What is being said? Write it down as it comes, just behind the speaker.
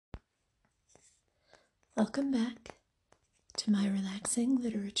Welcome back to my Relaxing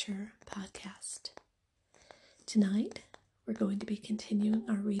Literature podcast. Tonight, we're going to be continuing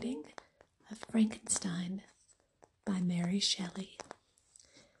our reading of Frankenstein by Mary Shelley.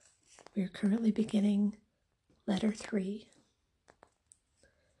 We are currently beginning Letter 3.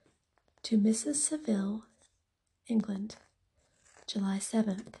 To Mrs. Saville, England, July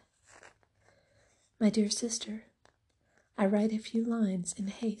 7th. My dear sister, I write a few lines in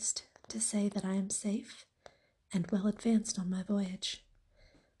haste to say that I am safe and well advanced on my voyage.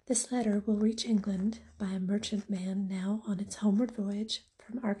 This letter will reach England by a merchantman now on its homeward voyage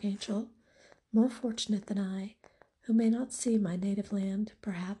from Archangel, more fortunate than I, who may not see my native land,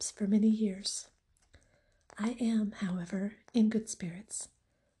 perhaps, for many years. I am, however, in good spirits.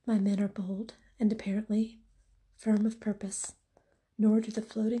 My men are bold and apparently firm of purpose, nor do the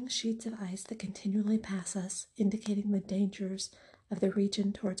floating sheets of ice that continually pass us, indicating the dangers of the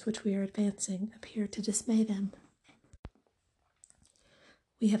region towards which we are advancing, appear to dismay them.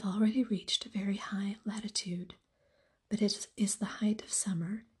 We have already reached a very high latitude, but it is the height of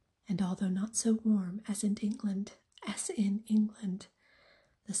summer, and although not so warm as in England,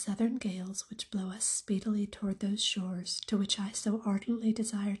 the southern gales which blow us speedily toward those shores to which I so ardently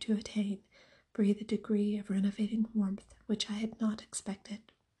desire to attain breathe a degree of renovating warmth which I had not expected.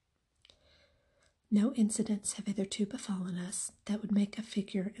 No incidents have hitherto befallen us that would make a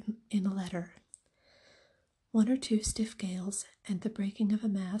figure in a letter. One or two stiff gales and the breaking of a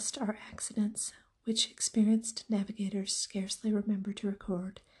mast are accidents which experienced navigators scarcely remember to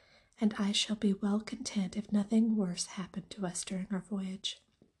record, and I shall be well content if nothing worse happen to us during our voyage.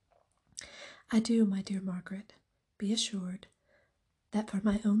 Adieu, my dear Margaret. Be assured that for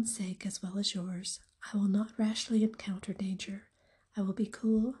my own sake as well as yours, I will not rashly encounter danger. I will be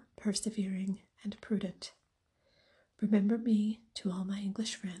cool, persevering, and prudent. Remember me to all my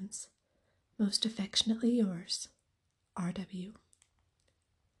English friends. Most affectionately yours, R.W.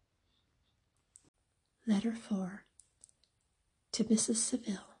 Letter 4. To Mrs.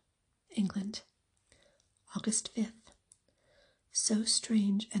 Saville, England, August 5th. So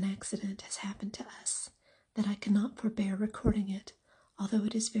strange an accident has happened to us that I cannot forbear recording it, although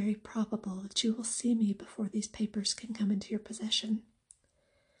it is very probable that you will see me before these papers can come into your possession.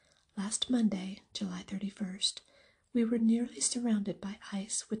 Last Monday, July 31st, we were nearly surrounded by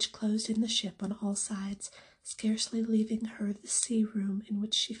ice which closed in the ship on all sides, scarcely leaving her the sea-room in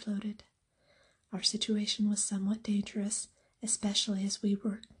which she floated. Our situation was somewhat dangerous, especially as we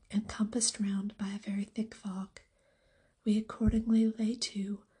were encompassed round by a very thick fog. We accordingly lay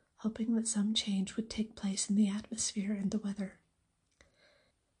to, hoping that some change would take place in the atmosphere and the weather.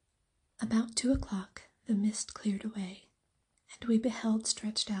 About 2 o'clock the mist cleared away, and we beheld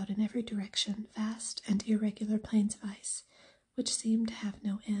stretched out in every direction vast and irregular plains of ice, which seemed to have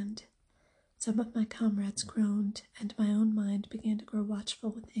no end. Some of my comrades groaned, and my own mind began to grow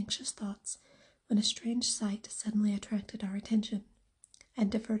watchful with anxious thoughts, when a strange sight suddenly attracted our attention,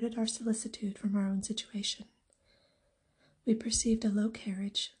 and diverted our solicitude from our own situation. We perceived a low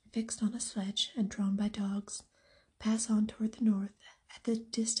carriage, fixed on a sledge and drawn by dogs, pass on toward the north at the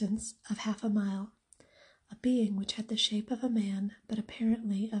distance of half a mile. A being which had the shape of a man, but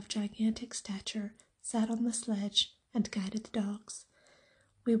apparently of gigantic stature, sat on the sledge and guided the dogs.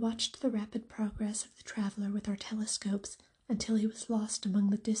 We watched the rapid progress of the traveler with our telescopes until he was lost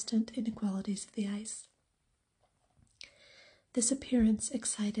among the distant inequalities of the ice. This appearance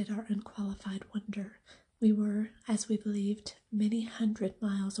excited our unqualified wonder. We were, as we believed, many 100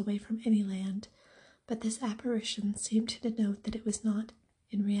 miles away from any land, but this apparition seemed to denote that it was not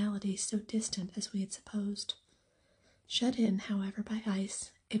in reality so distant as we had supposed. Shut in, however, by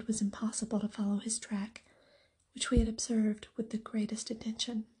ice, it was impossible to follow his track, which we had observed with the greatest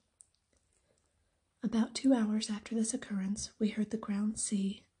attention. About 2 hours after this occurrence, we heard the ground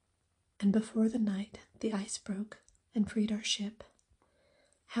sea, and before the night the ice broke and freed our ship.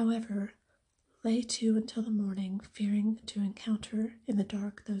 However, lay to until the morning, fearing to encounter in the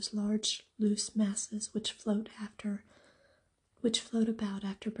dark those large, loose masses which float about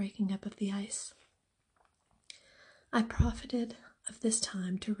after breaking up of the ice. I profited of this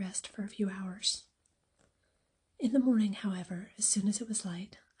time to rest for a few hours. In the morning, however, as soon as it was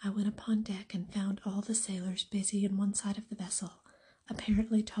light, I went upon deck and found all the sailors busy in one side of the vessel,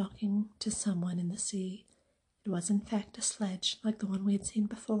 apparently talking to someone in the sea. It was in fact a sledge like the one we had seen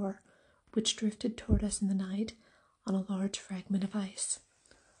before, which drifted toward us in the night on a large fragment of ice.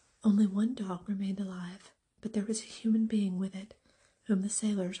 Only one dog remained alive, but there was a human being with it, whom the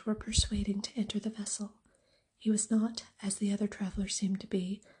sailors were persuading to enter the vessel. He was not, as the other travelers seemed to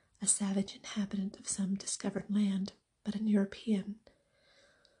be, a savage inhabitant of some discovered land, but an European.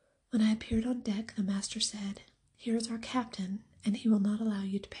 When I appeared on deck, the master said, "Here is our captain, and he will not allow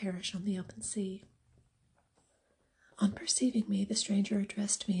you to perish on the open sea." On perceiving me, the stranger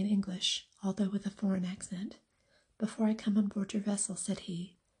addressed me in English, although with a foreign accent. "Before I come on board your vessel," said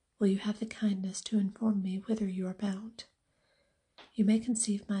he, "will you have the kindness to inform me whither you are bound?" You may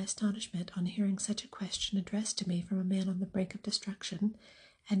conceive my astonishment on hearing such a question addressed to me from a man on the brink of destruction,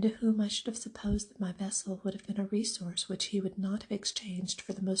 and to whom I should have supposed that my vessel would have been a resource which he would not have exchanged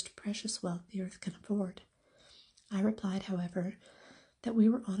for the most precious wealth the earth can afford. I replied, however, that we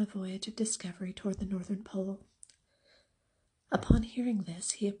were on a voyage of discovery toward the northern pole. Upon hearing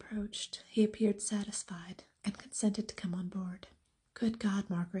this, he appeared satisfied, and consented to come on board. Good God,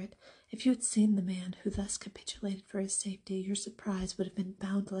 Margaret, if you had seen the man who thus capitulated for his safety, your surprise would have been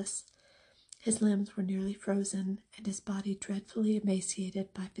boundless. His limbs were nearly frozen, and his body dreadfully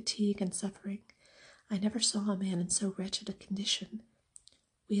emaciated by fatigue and suffering. I never saw a man in so wretched a condition.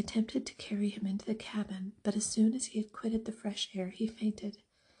 We attempted to carry him into the cabin, but as soon as he had quitted the fresh air, he fainted.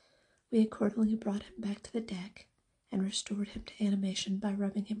 We accordingly brought him back to the deck, and restored him to animation by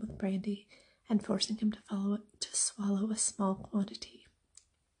rubbing him with brandy and forcing him to swallow a small quantity.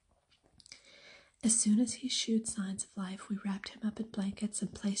 As soon as he shewed signs of life, we wrapped him up in blankets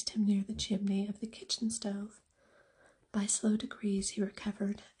and placed him near the chimney of the kitchen stove. By slow degrees he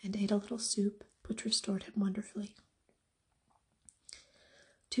recovered and ate a little soup, which restored him wonderfully.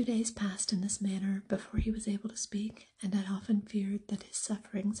 2 days passed in this manner before he was able to speak, and I often feared that his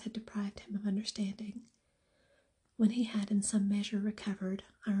sufferings had deprived him of understanding. When he had in some measure recovered,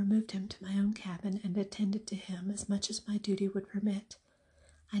 I removed him to my own cabin and attended to him as much as my duty would permit.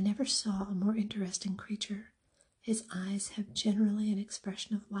 I never saw a more interesting creature. His eyes have generally an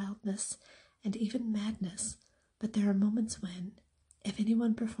expression of wildness and even madness, but there are moments when, if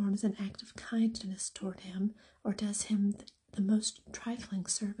anyone performs an act of kindness toward him or does him the most trifling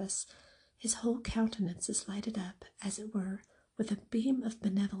service, his whole countenance is lighted up, as it were, with a beam of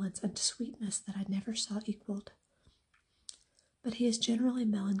benevolence and sweetness that I never saw equaled. But he is generally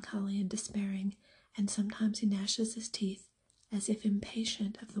melancholy and despairing, and sometimes he gnashes his teeth, as if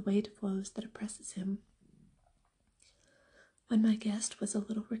impatient of the weight of woes that oppresses him. When my guest was a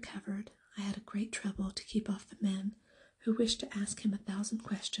little recovered, I had a great trouble to keep off the men, who wished to ask him 1,000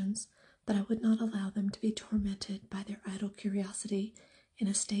 questions, but I would not allow them to be tormented by their idle curiosity in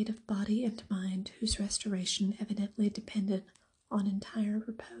a state of body and mind whose restoration evidently depended on entire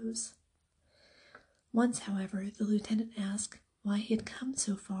repose. Once, however, the lieutenant asked why he had come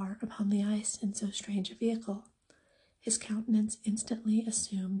so far upon the ice in so strange a vehicle. His countenance instantly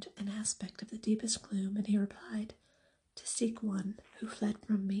assumed an aspect of the deepest gloom, and he replied, "To seek one who fled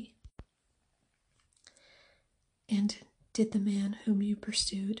from me." "And did the man whom you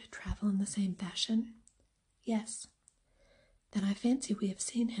pursued travel in the same fashion?" "Yes." "Then I fancy we have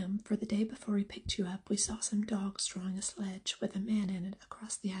seen him, for the day before we picked you up we saw some dogs drawing a sledge with a man in it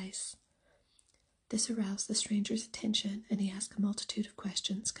across the ice." This aroused the stranger's attention, and he asked a multitude of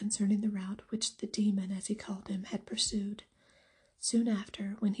questions concerning the route which the demon, as he called him, had pursued. Soon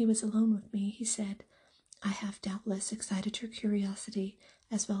after, when he was alone with me, he said, "I have doubtless excited your curiosity,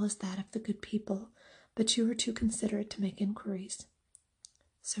 as well as that of the good people, but you are too considerate to make inquiries."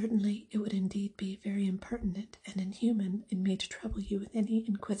 "Certainly, it would indeed be very impertinent and inhuman in me to trouble you with any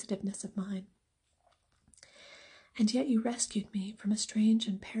inquisitiveness of mine." "And yet you rescued me from a strange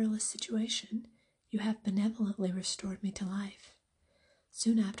and perilous situation. You have benevolently restored me to life."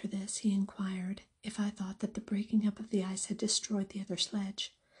 Soon after this, he inquired if I thought that the breaking up of the ice had destroyed the other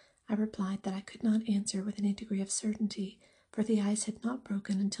sledge. I replied that I could not answer with any degree of certainty, for the ice had not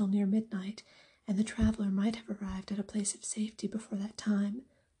broken until near midnight, and the traveler might have arrived at a place of safety before that time,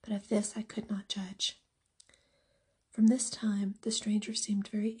 but of this I could not judge. From this time, the stranger seemed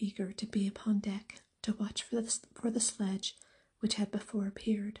very eager to be upon deck to watch for the sledge which had before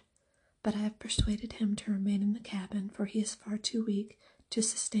appeared, but I have persuaded him to remain in the cabin, for he is far too weak to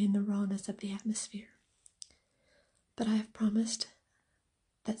sustain the rawness of the atmosphere. But I have promised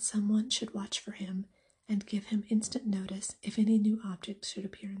that someone should watch for him and give him instant notice if any new object should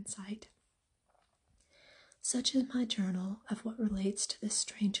appear in sight. Such is my journal of what relates to this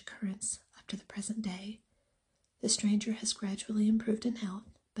strange occurrence up to the present day. The stranger has gradually improved in health,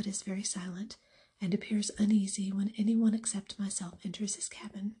 but is very silent, and appears uneasy when anyone except myself enters his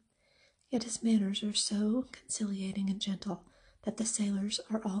cabin. Yet his manners are so conciliating and gentle that the sailors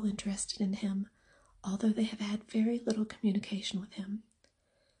are all interested in him, although they have had very little communication with him.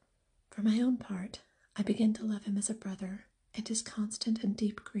 For my own part, I begin to love him as a brother, and his constant and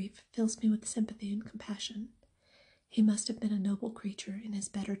deep grief fills me with sympathy and compassion. He must have been a noble creature in his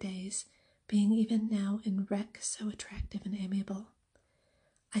better days, being even now in wreck so attractive and amiable.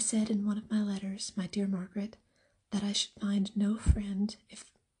 I said in one of my letters, my dear Margaret, that I should find no friend if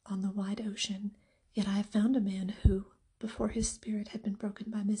on the wide ocean, yet I have found a man who, before his spirit had been broken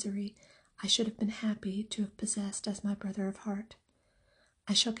by misery, I should have been happy to have possessed as my brother of heart.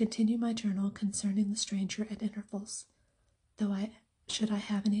 I shall continue my journal concerning the stranger at intervals, though should I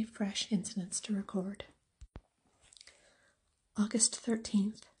have any fresh incidents to record. August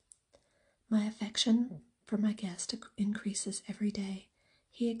 13th. My affection for my guest increases every day.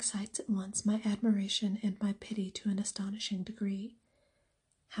 He excites at once my admiration and my pity to an astonishing degree.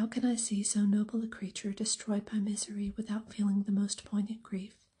 How can I see so noble a creature destroyed by misery without feeling the most poignant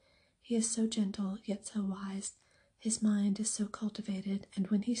grief? He is so gentle, yet so wise. His mind is so cultivated, and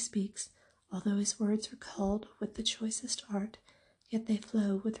when he speaks, although his words are culled with the choicest art, yet they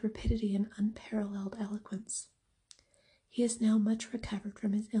flow with rapidity and unparalleled eloquence. He is now much recovered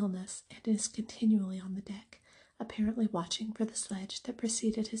from his illness, and is continually on the deck, apparently watching for the sledge that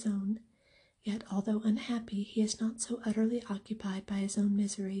preceded his own. Yet, although unhappy, he is not so utterly occupied by his own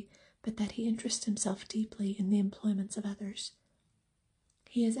misery, but that he interests himself deeply in the employments of others.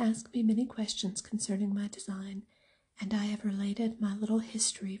 He has asked me many questions concerning my design, and I have related my little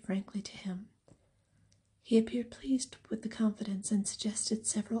history frankly to him. He appeared pleased with the confidence and suggested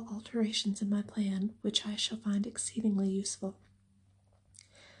several alterations in my plan, which I shall find exceedingly useful.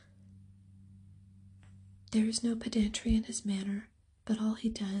 There is no pedantry in his manner, but all he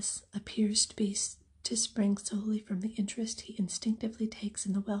does appears to spring solely from the interest he instinctively takes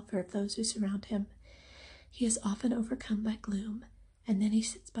in the welfare of those who surround him. He is often overcome by gloom, and then he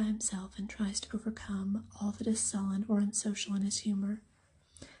sits by himself and tries to overcome all that is sullen or unsocial in his humor.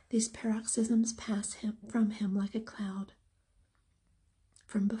 These paroxysms pass from him like a cloud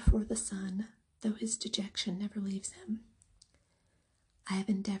from before the sun, though his dejection never leaves him. I have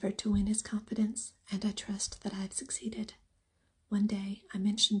endeavored to win his confidence, and I trust that I have succeeded. One day I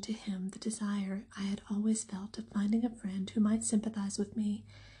mentioned to him the desire I had always felt of finding a friend who might sympathize with me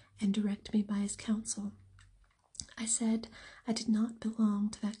and direct me by his counsel. I said I did not belong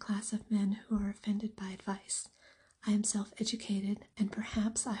to that class of men who are offended by advice. I am self-educated, and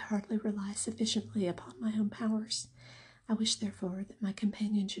perhaps I hardly rely sufficiently upon my own powers. I wish, therefore, that my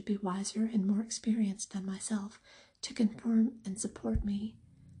companion should be wiser and more experienced than myself, to confirm and support me,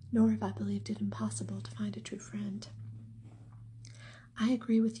 nor have I believed it impossible to find a true friend. I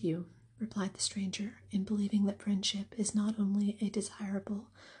agree with you, replied the stranger, in believing that friendship is not only a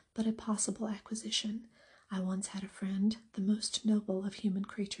desirable, but a possible acquisition. I once had a friend, the most noble of human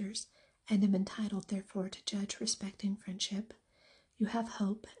creatures, and am entitled, therefore, to judge respecting friendship. You have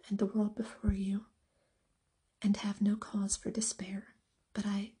hope and the world before you, and have no cause for despair. But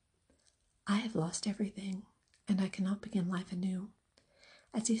I have lost everything, and I cannot begin life anew.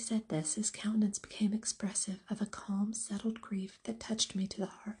 As he said this, his countenance became expressive of a calm, settled grief that touched me to the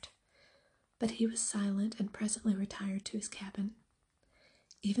heart. But he was silent and presently retired to his cabin.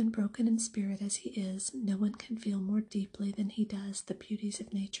 Even broken in spirit as he is, no one can feel more deeply than he does the beauties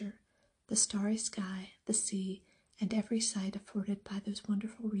of nature, the starry sky, the sea, and every sight afforded by those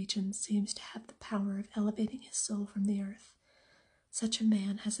wonderful regions seems to have the power of elevating his soul from the earth. Such a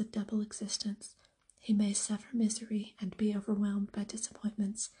man has a double existence. He may suffer misery and be overwhelmed by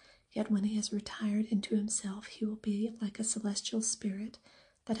disappointments, yet when he has retired into himself he will be like a celestial spirit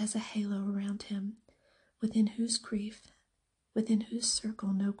that has a halo around him, within whose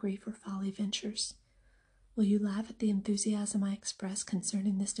circle no grief or folly ventures. Will you laugh at the enthusiasm I express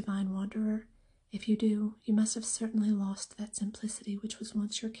concerning this divine wanderer? If you do, you must have certainly lost that simplicity which was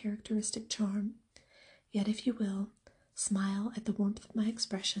once your characteristic charm. Yet if you will, smile at the warmth of my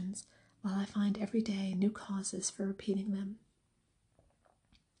expressions, while I find every day new causes for repeating them.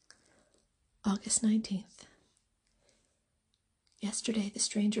 August 19th. Yesterday the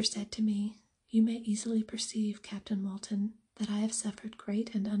stranger said to me, "You may easily perceive, Captain Walton, that I have suffered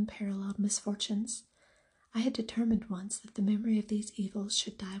great and unparalleled misfortunes. I had determined once that the memory of these evils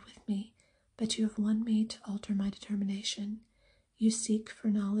should die with me, but you have won me to alter my determination. You seek for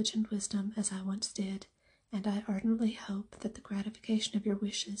knowledge and wisdom as I once did, and I ardently hope that the gratification of your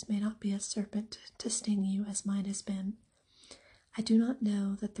wishes may not be a serpent to sting you as mine has been. I do not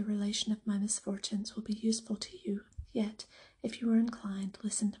know that the relation of my misfortunes will be useful to you, yet, if you are inclined,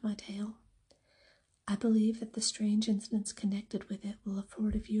 listen to my tale. I believe that the strange incidents connected with it will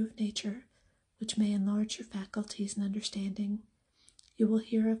afford a view of nature, which may enlarge your faculties and understanding. You will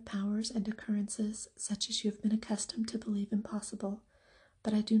hear of powers and occurrences such as you have been accustomed to believe impossible,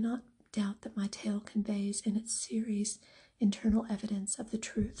 but I do not doubt that my tale conveys in its series internal evidence of the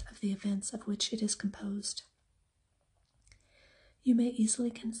truth of the events of which it is composed. You may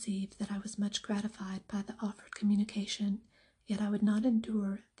easily conceive that I was much gratified by the offered communication. yet I would not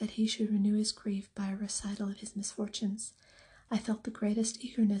endure that he should renew his grief by a recital of his misfortunes. I felt the greatest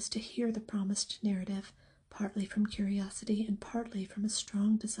eagerness to hear the promised narrative, partly from curiosity and partly from a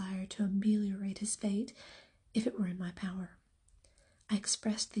strong desire to ameliorate his fate, if it were in my power. I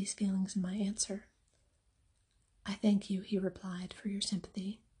expressed these feelings in my answer. "I thank you," he replied, "for your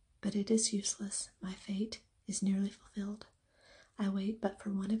sympathy, but it is useless. My fate is nearly fulfilled. I wait but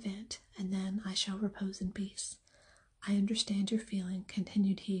for one event, and then I shall repose in peace. I understand your feeling,"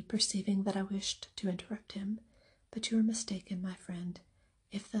 continued he, perceiving that I wished to interrupt him, "but you are mistaken, my friend.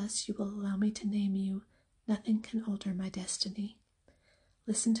 If thus you will allow me to name you, nothing can alter my destiny.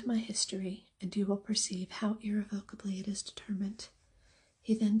 Listen to my history, and you will perceive how irrevocably it is determined."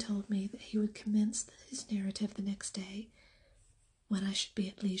 He then told me that he would commence his narrative the next day, when I should be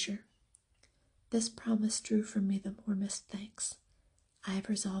at leisure. This promise drew from me the warmest thanks. I have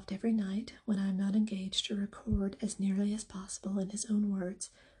resolved every night, when I am not engaged, to record as nearly as possible in his own words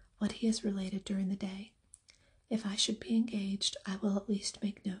what he has related during the day. If I should be engaged, I will at least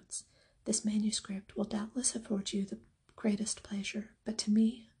make notes. This manuscript will doubtless afford you the greatest pleasure, but to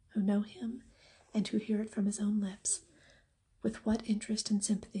me, who know him, and who hear it from his own lips, with what interest and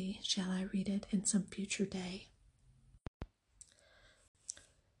sympathy shall I read it in some future day?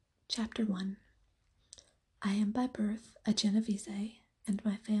 Chapter 1. I am by birth a Genovese, and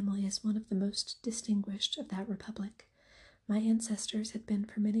my family is one of the most distinguished of that republic. My ancestors had been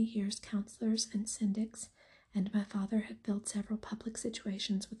for many years councillors and syndics, and my father had filled several public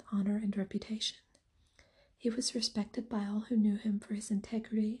situations with honor and reputation. He was respected by all who knew him for his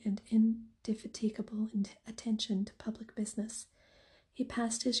integrity and indefatigable attention to public business. He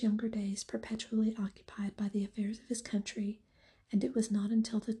passed his younger days perpetually occupied by the affairs of his country, and it was not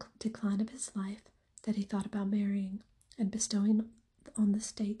until the decline of his life that he thought about marrying and bestowing on the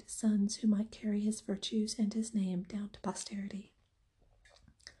state sons who might carry his virtues and his name down to posterity.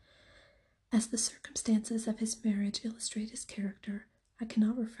 As the circumstances of his marriage illustrate his character, I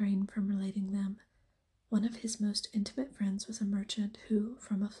cannot refrain from relating them. One of his most intimate friends was a merchant who,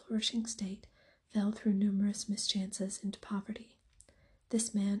 from a flourishing state, fell through numerous mischances into poverty.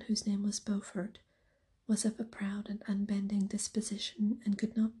 This man, whose name was Beaufort, was of a proud and unbending disposition, and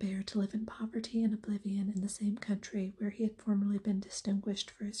could not bear to live in poverty and oblivion in the same country where he had formerly been distinguished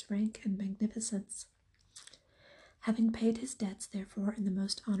for his rank and magnificence. Having paid his debts, therefore, in the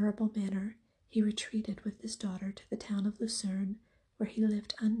most honorable manner, he retreated with his daughter to the town of Lucerne, where he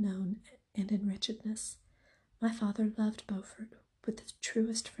lived unknown and in wretchedness. My father loved Beaufort with the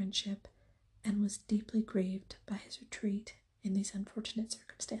truest friendship, and was deeply grieved by his retreat in these unfortunate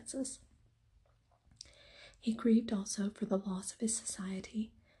circumstances. He grieved also for the loss of his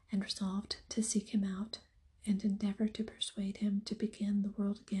society, and resolved to seek him out, and endeavor to persuade him to begin the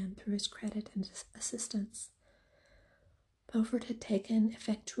world again through his credit and assistance. Beaufort had taken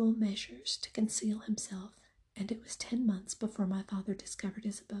effectual measures to conceal himself, and it was 10 months before my father discovered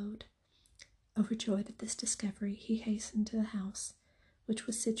his abode. Overjoyed at this discovery, he hastened to the house, which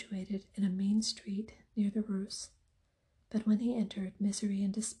was situated in a mean street near the Rus. But when he entered, misery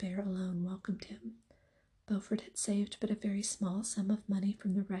and despair alone welcomed him. Beaufort had saved but a very small sum of money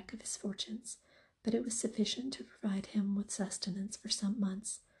from the wreck of his fortunes, but it was sufficient to provide him with sustenance for some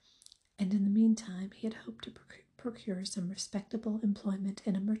months, and in the meantime he had hoped to procure some respectable employment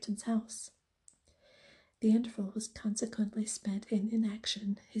in a merchant's house. The interval was consequently spent in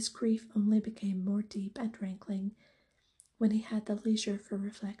inaction. His grief only became more deep and rankling when he had the leisure for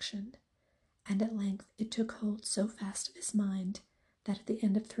reflection, and at length it took hold so fast of his mind that at the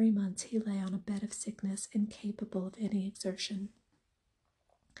end of 3 months he lay on a bed of sickness, incapable of any exertion.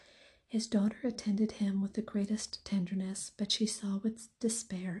 His daughter attended him with the greatest tenderness, but she saw with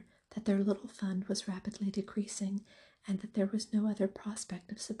despair that their little fund was rapidly decreasing, and that there was no other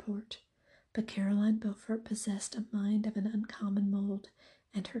prospect of support. But Caroline Beaufort possessed a mind of an uncommon mold,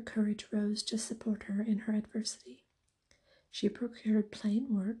 and her courage rose to support her in her adversity. She procured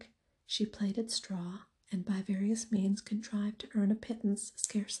plain work, she plaited straw, and by various means contrived to earn a pittance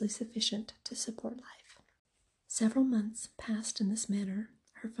scarcely sufficient to support life. Several months passed in this manner.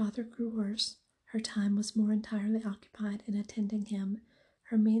 Her father grew worse, her time was more entirely occupied in attending him,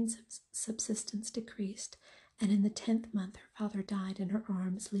 her means of subsistence decreased, and in the 10th month her father died in her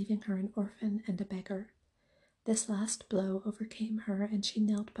arms, leaving her an orphan and a beggar. This last blow overcame her, and she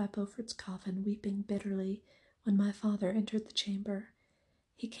knelt by Beaufort's coffin, weeping bitterly, when my father entered the chamber.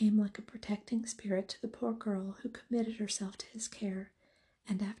 He came like a protecting spirit to the poor girl, who committed herself to his care,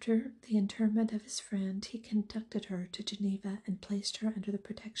 and after the interment of his friend he conducted her to Geneva and placed her under the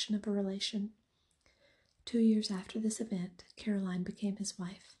protection of a relation. 2 years after this event, Caroline became his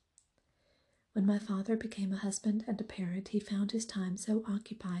wife. When my father became a husband and a parent, he found his time so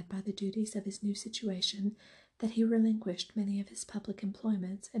occupied by the duties of his new situation that he relinquished many of his public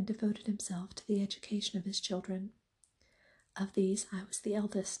employments and devoted himself to the education of his children. Of these I was the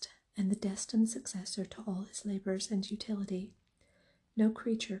eldest, and the destined successor to all his labors and utility. No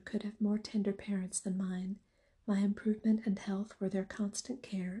creature could have more tender parents than mine. My improvement and health were their constant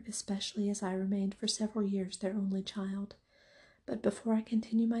care, especially as I remained for several years their only child. But before I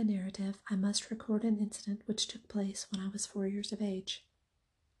continue my narrative, I must record an incident which took place when I was 4 years of age.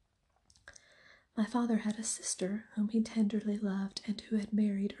 My father had a sister whom he tenderly loved and who had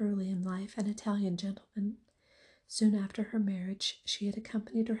married early in life an Italian gentleman. Soon after her marriage, she had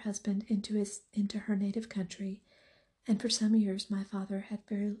accompanied her husband into her native country, and for some years my father had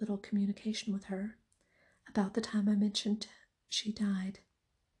very little communication with her. About the time I mentioned, she died,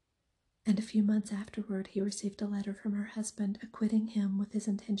 and a few months afterward he received a letter from her husband acquitting him with his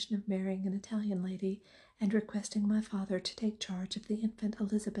intention of marrying an Italian lady and requesting my father to take charge of the infant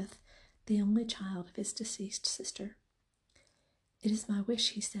Elizabeth, the only child of his deceased sister. "It is my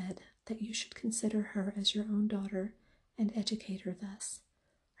wish," he said, "that you should consider her as your own daughter and educate her thus.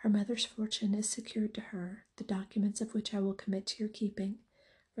 Her mother's fortune is secured to her, the documents of which I will commit to your keeping.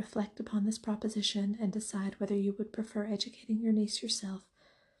 Reflect upon this proposition and decide whether you would prefer educating your niece yourself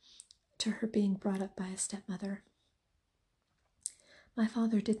to her being brought up by a stepmother." My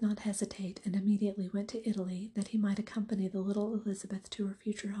father did not hesitate and immediately went to Italy that he might accompany the little Elizabeth to her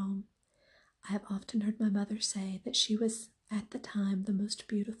future home. I have often heard my mother say that she was at the time the most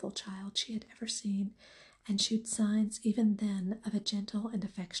beautiful child she had ever seen, and showed signs even then of a gentle and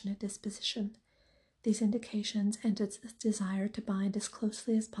affectionate disposition. These indications and its desire to bind as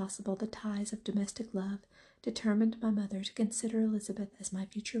closely as possible the ties of domestic love determined my mother to consider Elizabeth as my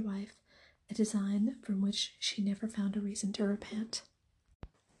future wife, a design from which she never found a reason to repent.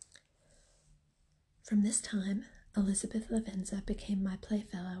 From this time, Elizabeth Lavenza became my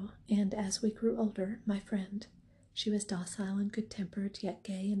playfellow, and as we grew older, my friend. She was docile and good-tempered, yet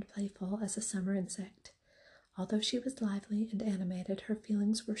gay and playful as a summer insect. Although she was lively and animated, her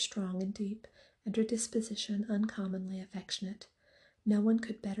feelings were strong and deep, and her disposition uncommonly affectionate. No one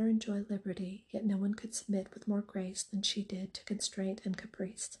could better enjoy liberty, yet no one could submit with more grace than she did to constraint and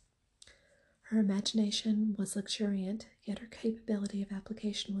caprice. Her imagination was luxuriant, yet her capability of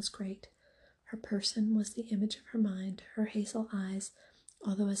application was great. Her person was the image of her mind. Her hazel eyes,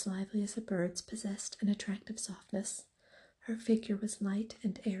 although as lively as a bird's, possessed an attractive softness. Her figure was light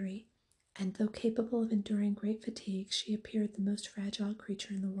and airy, and though capable of enduring great fatigue, she appeared the most fragile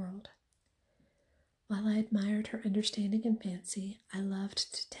creature in the world. While I admired her understanding and fancy, I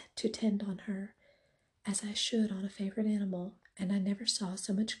loved to tend on her, as I should on a favorite animal, and I never saw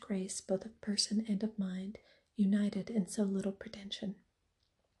so much grace, both of person and of mind, united in so little pretension.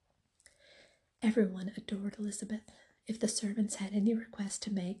 Everyone adored Elizabeth. If the servants had any request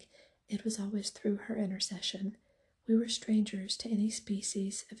to make, it was always through her intercession. We were strangers to any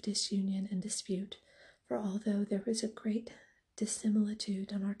species of disunion and dispute, for although there was a great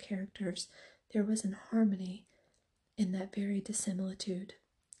dissimilitude in our characters, there was an harmony in that very dissimilitude.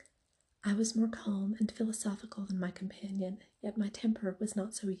 I was more calm and philosophical than my companion, yet my temper was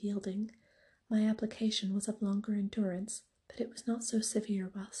not so yielding. My application was of longer endurance, but it was not so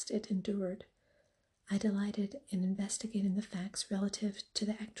severe whilst it endured. I delighted in investigating the facts relative to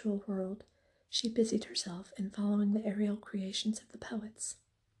the actual world. She busied herself in following the aerial creations of the poets.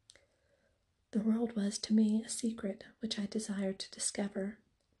 The world was to me a secret which I desired to discover.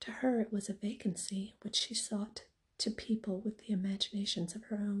 To her it was a vacancy which she sought to people with the imaginations of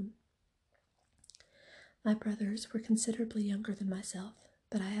her own. My brothers were considerably younger than myself,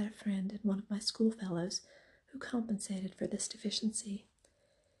 but I had a friend in one of my schoolfellows who compensated for this deficiency.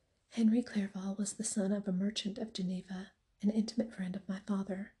 Henry Clerval was the son of a merchant of Geneva, an intimate friend of my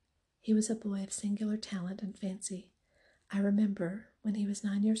father. He was a boy of singular talent and fancy. I remember, when he was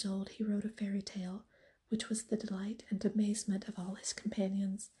 9 years old, he wrote a fairy tale, which was the delight and amazement of all his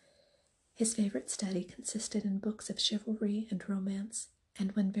companions. His favorite study consisted in books of chivalry and romance,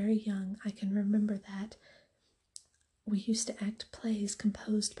 and when very young I can remember that we used to act plays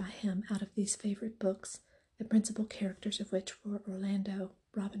composed by him out of these favorite books, the principal characters of which were Orlando,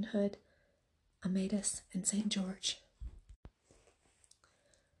 Robin Hood, Amadis, and St. George.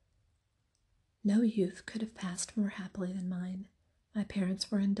 No youth could have passed more happily than mine. My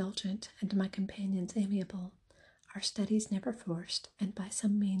parents were indulgent, and my companions amiable. Our studies never forced, and by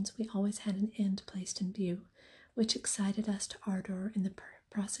some means we always had an end placed in view, which excited us to ardor in the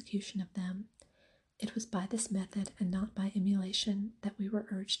prosecution of them. It was by this method, and not by emulation, that we were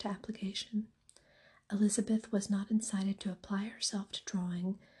urged to application. Elizabeth was not incited to apply herself to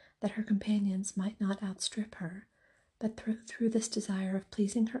drawing that her companions might not outstrip her, but through this desire of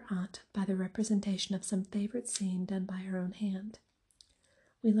pleasing her aunt by the representation of some favorite scene done by her own hand.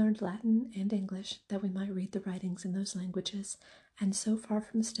 We learned Latin and English that we might read the writings in those languages, and so far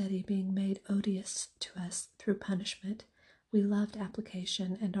from study being made odious to us through punishment, we loved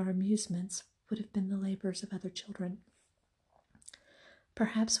application, and our amusements would have been the labors of other children.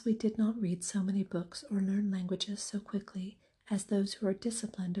 Perhaps we did not read so many books or learn languages so quickly as those who are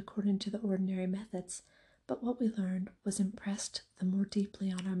disciplined according to the ordinary methods, but what we learned was impressed the more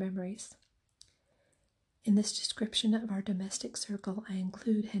deeply on our memories. In this description of our domestic circle I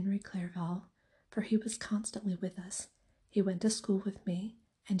include Henry Clerval, for he was constantly with us. He went to school with me,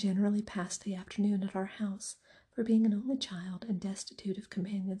 and generally passed the afternoon at our house, for being an only child and destitute of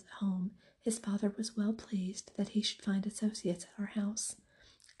companions at home, his father was well pleased that he should find associates at our house,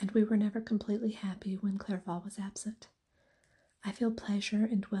 and we were never completely happy when Clerval was absent. I feel pleasure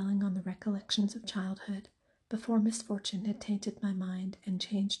in dwelling on the recollections of childhood, before misfortune had tainted my mind and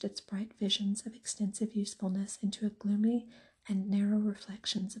changed its bright visions of extensive usefulness into a gloomy and narrow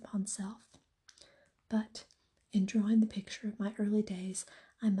reflections upon self. But, in drawing the picture of my early days,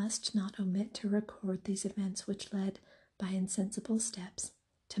 I must not omit to record these events which led, by insensible steps,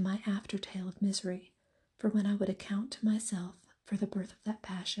 to my after-tale of misery, for when I would account to myself for the birth of that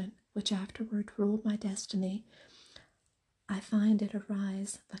passion which afterward ruled my destiny, I find it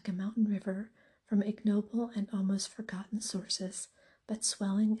arise like a mountain river from ignoble and almost forgotten sources, but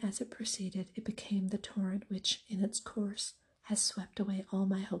swelling as it proceeded, it became the torrent which, in its course, has swept away all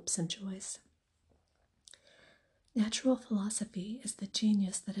my hopes and joys. Natural philosophy is the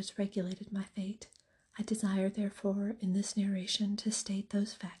genius that has regulated my fate. I desire, therefore, in this narration to state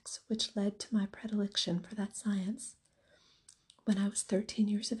those facts which led to my predilection for that science. When I was 13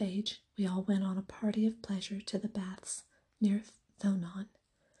 years of age, we all went on a party of pleasure to the baths near Thonon.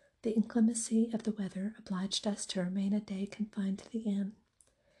 The inclemency of the weather obliged us to remain a day confined to the inn.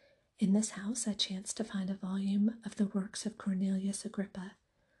 In this house I chanced to find a volume of the works of Cornelius Agrippa.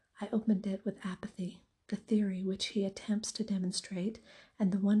 I opened it with apathy. The theory which he attempts to demonstrate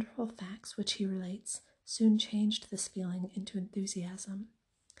and the wonderful facts which he relates soon changed this feeling into enthusiasm.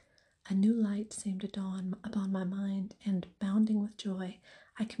 A new light seemed to dawn upon my mind, and, bounding with joy,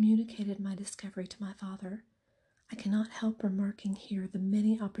 I communicated my discovery to my father. I cannot help remarking here the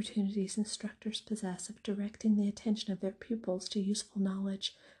many opportunities instructors possess of directing the attention of their pupils to useful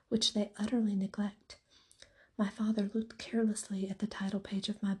knowledge, which they utterly neglect. My father looked carelessly at the title page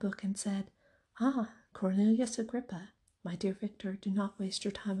of my book and said, "Ah, Cornelius Agrippa. My dear Victor, do not waste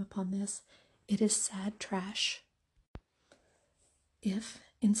your time upon this. It is sad trash." If,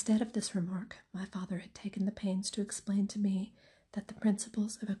 instead of this remark, my father had taken the pains to explain to me that the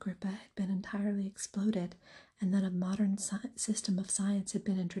principles of Agrippa had been entirely exploded, and that a modern system of science had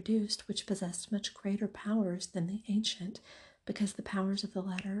been introduced which possessed much greater powers than the ancient, because the powers of the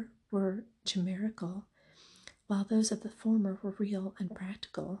latter were chimerical, while those of the former were real and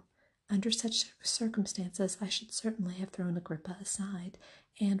practical, under such circumstances I should certainly have thrown Agrippa aside,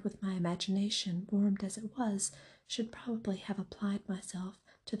 and with my imagination, warmed as it was, should probably have applied myself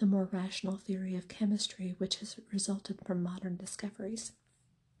to the more rational theory of chemistry which has resulted from modern discoveries.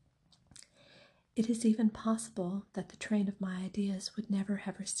 It is even possible that the train of my ideas would never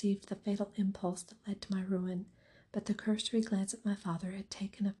have received the fatal impulse that led to my ruin, but the cursory glance that my father had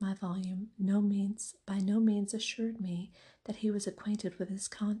taken of my volume by no means assured me that he was acquainted with its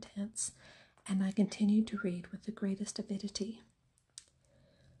contents, and I continued to read with the greatest avidity.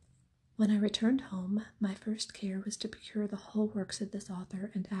 When I returned home, my first care was to procure the whole works of this author,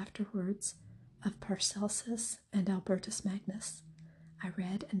 and afterwards of Paracelsus and Albertus Magnus. I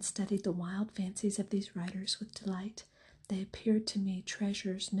read and studied the wild fancies of these writers with delight. They appeared to me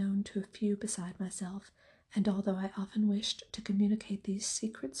treasures known to a few beside myself, and although I often wished to communicate these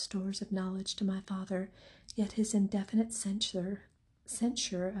secret stores of knowledge to my father, yet his indefinite censure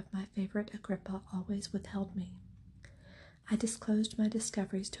of my favorite Agrippa always withheld me. I disclosed my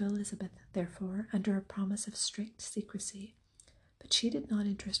discoveries to Elizabeth, therefore, under a promise of strict secrecy, but she did not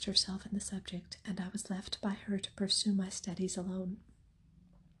interest herself in the subject, and I was left by her to pursue my studies alone.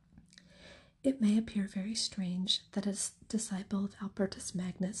 It may appear very strange that a disciple of Albertus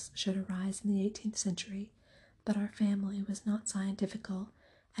Magnus should arise in the 18th century, but our family was not scientifical,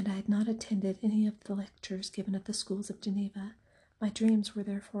 and I had not attended any of the lectures given at the schools of Geneva. My dreams were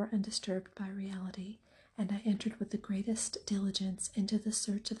therefore undisturbed by reality, and I entered with the greatest diligence into the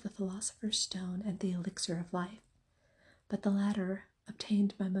search of the philosopher's stone and the elixir of life. But the latter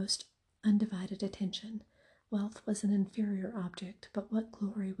obtained my most undivided attention. Wealth was an inferior object, but what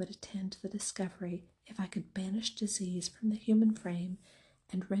glory would attend the discovery if I could banish disease from the human frame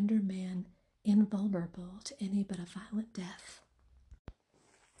and render man invulnerable to any but a violent death.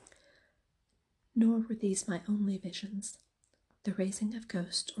 Nor were these my only visions. The raising of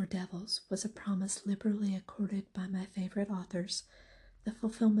ghosts or devils was a promise liberally accorded by my favorite authors, the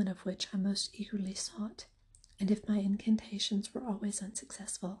fulfillment of which I most eagerly sought, and if my incantations were always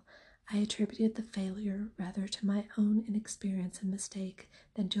unsuccessful, I attributed the failure rather to my own inexperience and mistake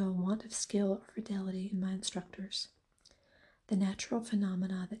than to a want of skill or fidelity in my instructors. The natural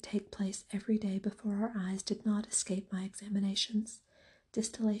phenomena that take place every day before our eyes did not escape my examinations.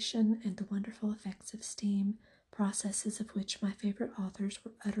 Distillation and the wonderful effects of steam, processes of which my favorite authors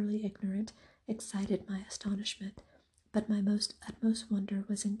were utterly ignorant, excited my astonishment, but my utmost wonder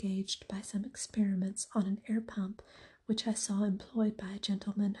was engaged by some experiments on an air pump which I saw employed by a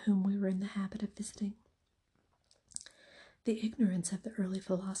gentleman whom we were in the habit of visiting. The ignorance of the early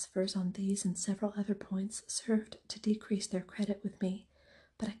philosophers on these and several other points served to decrease their credit with me,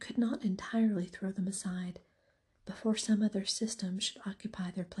 but I could not entirely throw them aside before some other system should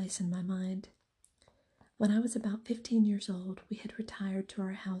occupy their place in my mind. When I was about 15 years old, we had retired to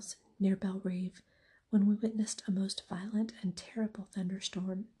our house near Belrive, when we witnessed a most violent and terrible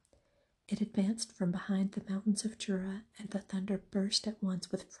thunderstorm. It advanced from behind the mountains of Jura, and the thunder burst at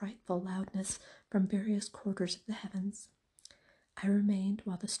once with frightful loudness from various quarters of the heavens. I remained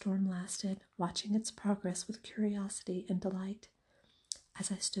while the storm lasted, watching its progress with curiosity and delight.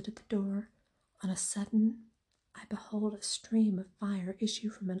 As I stood at the door, on a sudden I behold a stream of fire issue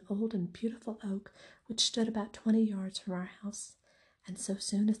from an old and beautiful oak which stood about 20 yards from our house, and so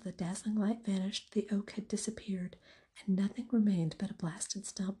soon as the dazzling light vanished, the oak had disappeared, and nothing remained but a blasted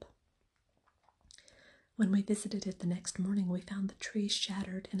stump. When we visited it the next morning, we found the tree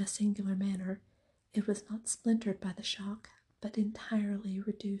shattered in a singular manner. It was not splintered by the shock, but entirely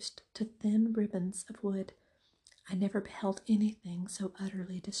reduced to thin ribbons of wood. I never beheld anything so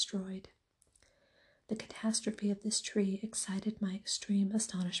utterly destroyed. The catastrophe of this tree excited my extreme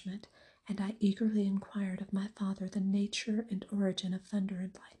astonishment, and I eagerly inquired of my father the nature and origin of thunder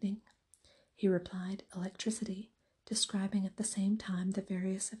and lightning. He replied, electricity, describing at the same time the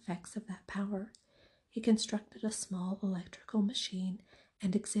various effects of that power. He constructed a small electrical machine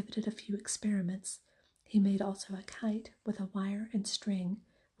and exhibited a few experiments. He made also a kite with a wire and string,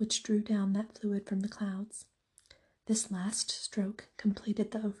 which drew down that fluid from the clouds. This last stroke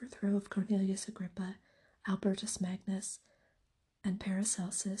completed the overthrow of Cornelius Agrippa, Albertus Magnus, and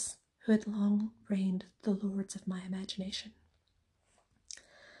Paracelsus, who had long reigned the lords of my imagination.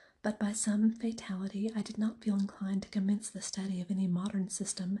 But by some fatality I did not feel inclined to commence the study of any modern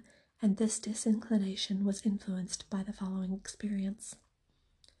system, and this disinclination was influenced by the following experience.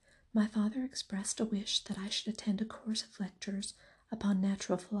 My father expressed a wish that I should attend a course of lectures upon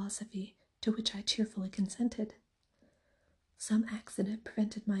natural philosophy, to which I cheerfully consented. Some accident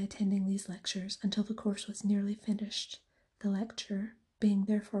prevented my attending these lectures until the course was nearly finished. The lecture, being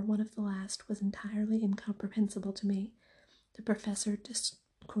therefore one of the last, was entirely incomprehensible to me. The professor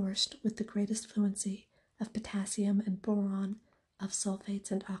discoursed with the greatest fluency of potassium and boron, of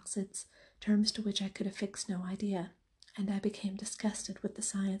sulfates and oxides, terms to which I could affix no idea, and I became disgusted with the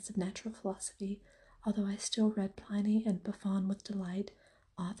science of natural philosophy, although I still read Pliny and Buffon with delight,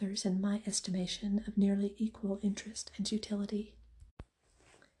 authors in my estimation of nearly equal interest and utility.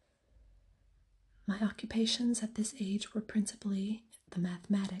 My occupations at this age were principally the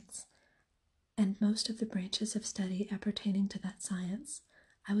mathematics, and most of the branches of study appertaining to that science.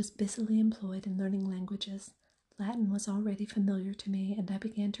 I was busily employed in learning languages. Latin was already familiar to me, and I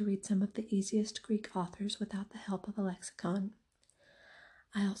began to read some of the easiest Greek authors without the help of a lexicon.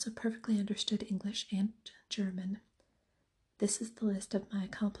 I also perfectly understood English and German. This is the list of my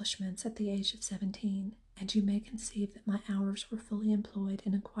accomplishments at the age of 17, and you may conceive that my hours were fully employed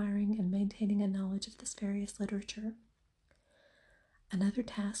in acquiring and maintaining a knowledge of this various literature. Another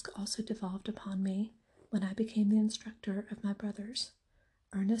task also devolved upon me when I became the instructor of my brothers.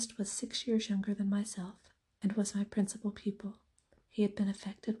 Ernest was 6 years younger than myself, and was my principal pupil. He had been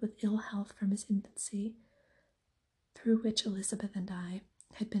affected with ill health from his infancy, through which Elizabeth and I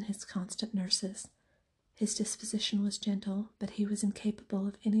had been his constant nurses. His disposition was gentle, but he was incapable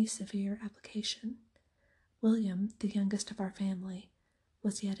of any severe application. William, the youngest of our family,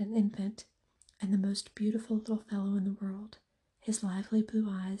 was yet an infant, and the most beautiful little fellow in the world. His lively blue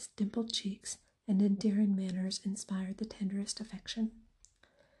eyes, dimpled cheeks, and endearing manners inspired the tenderest affection.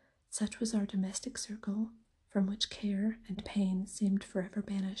 Such was our domestic circle, from which care and pain seemed forever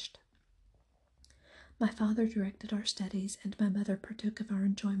banished. My father directed our studies, and my mother partook of our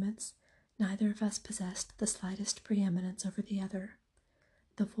enjoyments. Neither of us possessed the slightest preeminence over the other.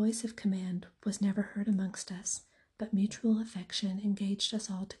 The voice of command was never heard amongst us, but mutual affection engaged us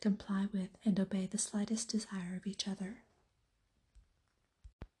all to comply with and obey the slightest desire of each other.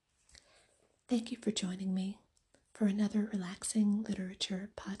 Thank you for joining me for another relaxing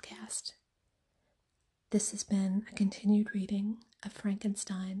literature podcast. This has been a continued reading of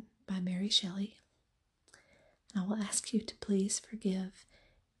Frankenstein by Mary Shelley. And I will ask you to please forgive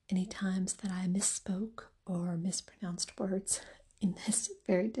any times that I misspoke or mispronounced words in this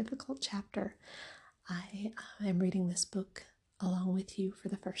very difficult chapter. I am reading this book along with you for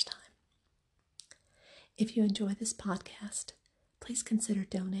the first time. If you enjoy this podcast, please consider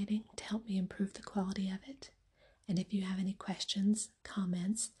donating to help me improve the quality of it. And if you have any questions,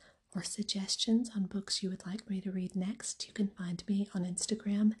 comments, or suggestions on books you would like me to read next, you can find me on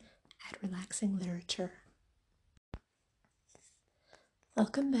Instagram at Relaxing Literature.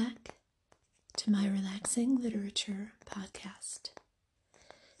 Welcome back to my Relaxing Literature podcast.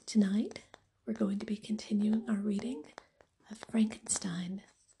 Tonight, we're going to be continuing our reading of Frankenstein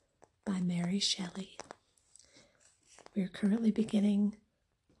by Mary Shelley. We are currently beginning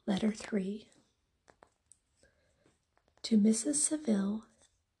Letter 3. To Mrs. Saville,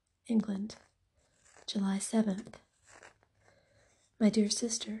 England, July 7th. My dear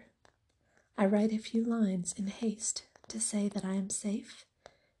sister, I write a few lines in haste to say that I am safe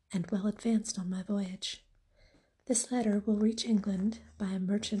and well advanced on my voyage. This letter will reach England by a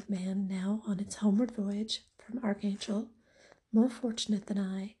merchantman now on its homeward voyage from Archangel, more fortunate than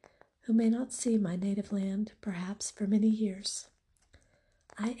I, who may not see my native land, perhaps, for many years.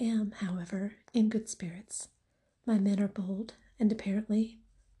 I am, however, in good spirits. My men are bold and apparently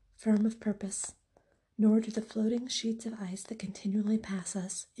firm of purpose, nor do the floating sheets of ice that continually pass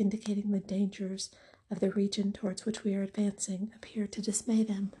us, indicating the dangers of the region towards which we are advancing, appear to dismay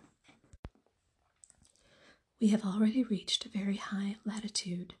them. We have already reached a very high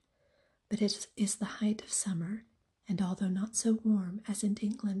latitude, but it is the height of summer, and although not so warm as in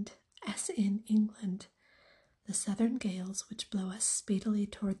England, the southern gales which blow us speedily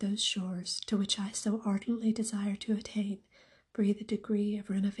toward those shores to which I so ardently desire to attain breathe a degree of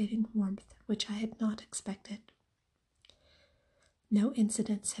renovating warmth which I had not expected. No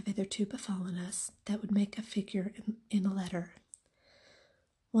incidents have hitherto befallen us that would make a figure in a letter.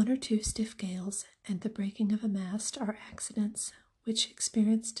 One or two stiff gales and the breaking of a mast are accidents which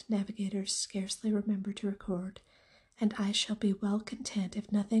experienced navigators scarcely remember to record, and I shall be well content if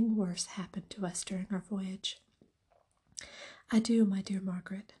nothing worse happen to us during our voyage. Adieu, my dear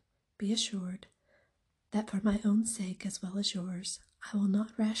Margaret. Be assured that for my own sake as well as yours, I will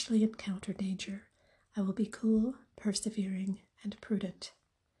not rashly encounter danger. I will be cool, persevering, and prudent.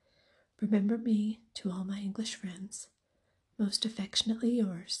 Remember me to all my English friends. Most affectionately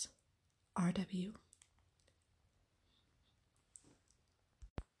yours, R.W.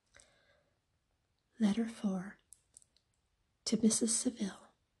 Letter 4. To Mrs. Saville,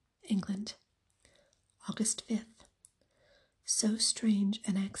 England, August 5th. So strange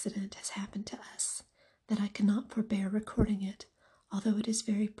an accident has happened to us that I cannot forbear recording it, although it is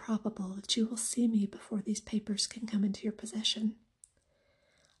very probable that you will see me before these papers can come into your possession.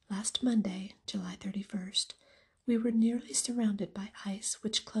 Last Monday, July 31st, we were nearly surrounded by ice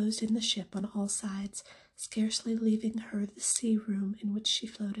which closed in the ship on all sides, scarcely leaving her the sea room in which she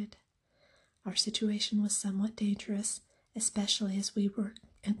floated. Our situation was somewhat dangerous, especially as we were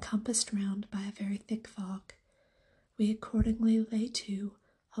encompassed round by a very thick fog. We accordingly lay to,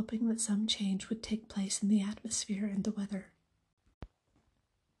 hoping that some change would take place in the atmosphere and the weather.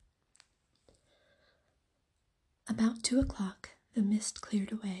 About 2 o'clock, the mist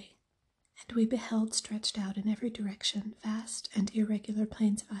cleared away, and we beheld stretched out in every direction vast and irregular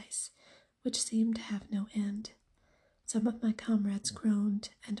plains of ice, which seemed to have no end. Some of my comrades groaned,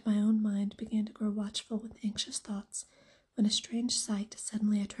 and my own mind began to grow watchful with anxious thoughts, when a strange sight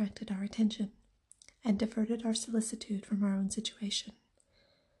suddenly attracted our attention, and diverted our solicitude from our own situation.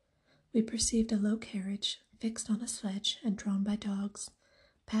 We perceived a low carriage, fixed on a sledge and drawn by dogs,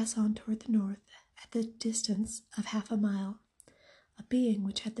 pass on toward the north at the distance of half a mile. A being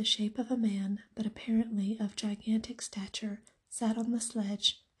which had the shape of a man, but apparently of gigantic stature, sat on the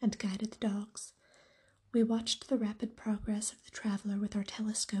sledge and guided the dogs. We watched the rapid progress of the traveler with our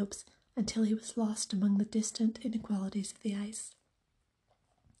telescopes until he was lost among the distant inequalities of the ice.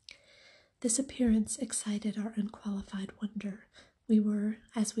 This appearance excited our unqualified wonder. We were,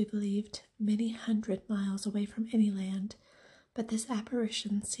 as we believed, many 100 miles away from any land, but this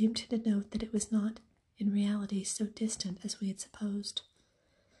apparition seemed to denote that it was not in reality so distant as we had supposed.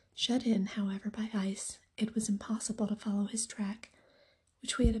 Shut in, however, by ice, it was impossible to follow his track,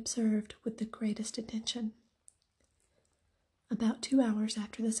 which we had observed with the greatest attention. About 2 hours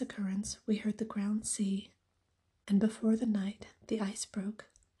after this occurrence, we heard the ground sea and before the night the ice broke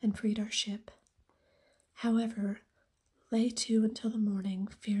and freed our ship. However, lay to until the morning,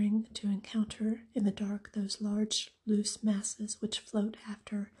 fearing to encounter in the dark those large loose masses which float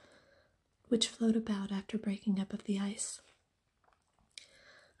about after breaking up of the ice.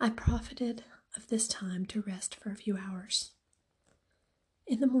 I profited of this time to rest for a few hours.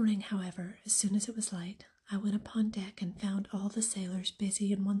 In the morning, however, as soon as it was light, I went upon deck and found all the sailors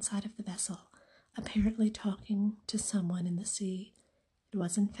busy in one side of the vessel, apparently talking to someone in the sea. It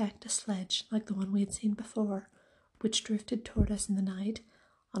was in fact a sledge like the one we had seen before, which drifted toward us in the night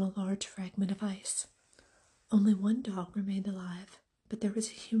on a large fragment of ice. Only one dog remained alive, but there was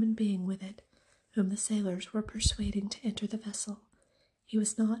a human being with it, whom the sailors were persuading to enter the vessel. He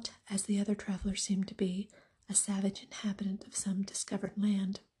was not, as the other travelers seemed to be, a savage inhabitant of some discovered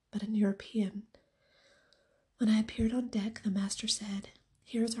land, but an European. When I appeared on deck, the master said,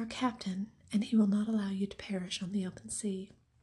 "Here is our captain, and he will not allow you to perish on the open sea."